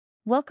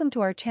Welcome to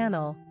our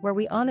channel, where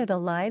we honor the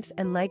lives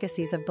and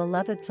legacies of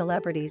beloved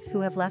celebrities who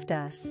have left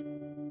us.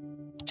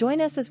 Join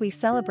us as we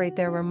celebrate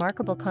their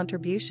remarkable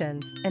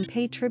contributions and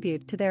pay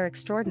tribute to their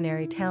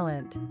extraordinary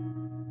talent.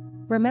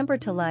 Remember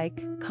to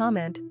like,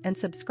 comment, and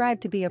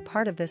subscribe to be a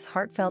part of this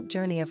heartfelt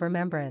journey of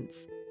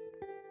remembrance.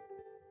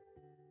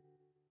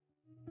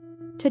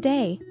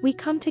 Today, we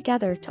come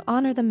together to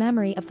honor the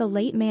memory of the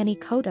late Manny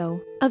Coto,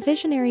 a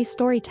visionary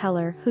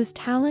storyteller whose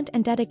talent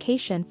and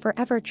dedication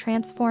forever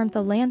transformed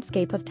the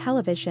landscape of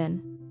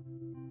television.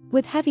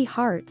 With heavy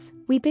hearts,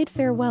 we bid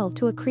farewell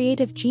to a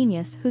creative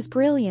genius whose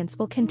brilliance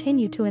will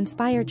continue to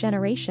inspire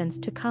generations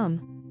to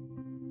come.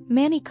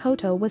 Manny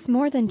Coto was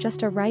more than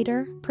just a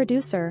writer,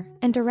 producer,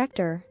 and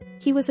director.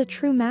 He was a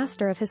true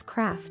master of his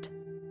craft.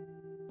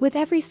 With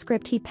every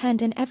script he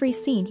penned and every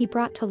scene he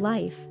brought to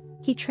life,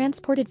 he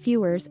transported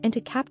viewers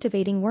into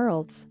captivating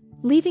worlds,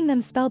 leaving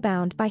them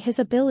spellbound by his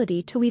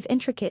ability to weave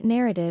intricate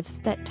narratives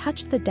that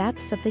touched the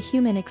depths of the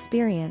human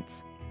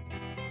experience.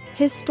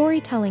 His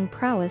storytelling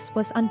prowess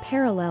was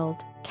unparalleled,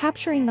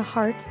 capturing the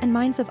hearts and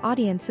minds of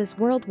audiences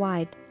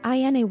worldwide.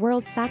 In a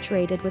world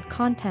saturated with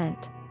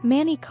content,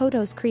 Manny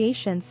Coto's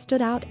creations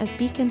stood out as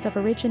beacons of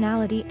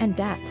originality and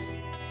depth.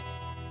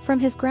 From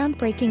his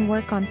groundbreaking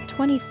work on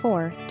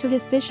 24 to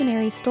his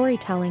visionary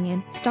storytelling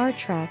in Star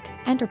Trek,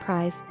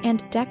 Enterprise,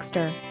 and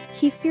Dexter,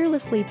 he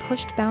fearlessly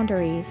pushed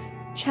boundaries,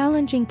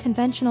 challenging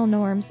conventional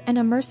norms and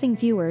immersing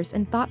viewers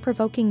in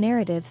thought-provoking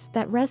narratives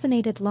that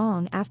resonated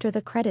long after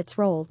the credits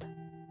rolled.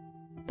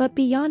 But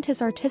beyond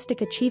his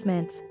artistic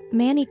achievements,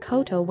 Manny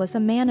Coto was a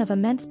man of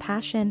immense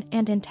passion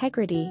and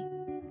integrity.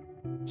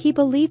 He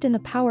believed in the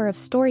power of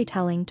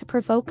storytelling to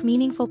provoke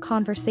meaningful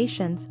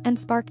conversations and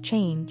spark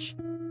change.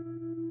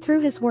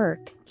 Through his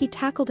work, he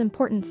tackled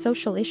important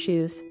social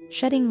issues,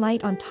 shedding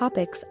light on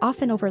topics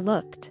often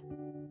overlooked.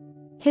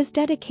 His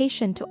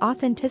dedication to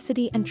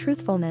authenticity and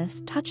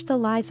truthfulness touched the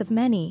lives of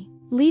many,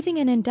 leaving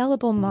an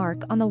indelible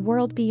mark on the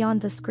world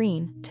beyond the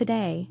screen.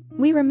 Today,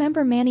 we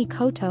remember Manny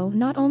Coto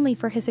not only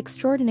for his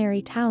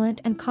extraordinary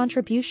talent and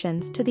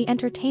contributions to the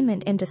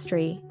entertainment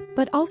industry,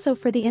 but also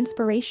for the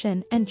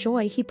inspiration and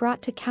joy he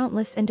brought to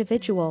countless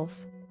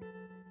individuals.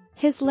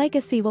 His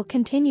legacy will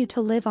continue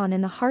to live on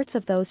in the hearts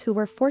of those who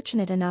were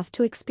fortunate enough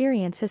to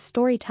experience his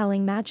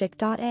storytelling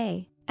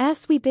magic.As.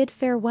 As we bid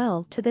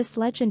farewell to this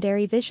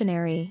legendary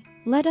visionary,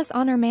 let us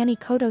honor Manny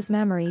Coto's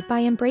memory by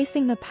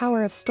embracing the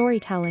power of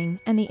storytelling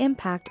and the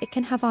impact it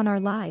can have on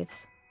our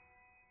lives.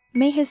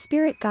 May his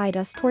spirit guide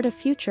us toward a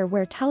future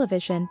where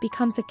television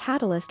becomes a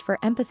catalyst for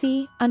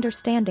empathy,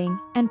 understanding,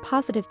 and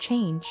positive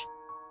change.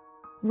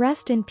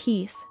 Rest in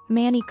peace,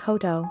 Manny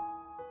Coto.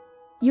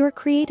 Your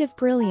creative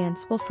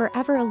brilliance will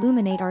forever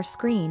illuminate our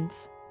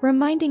screens,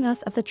 reminding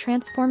us of the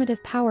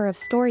transformative power of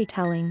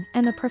storytelling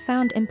and the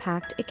profound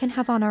impact it can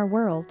have on our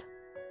world.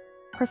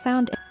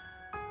 Profound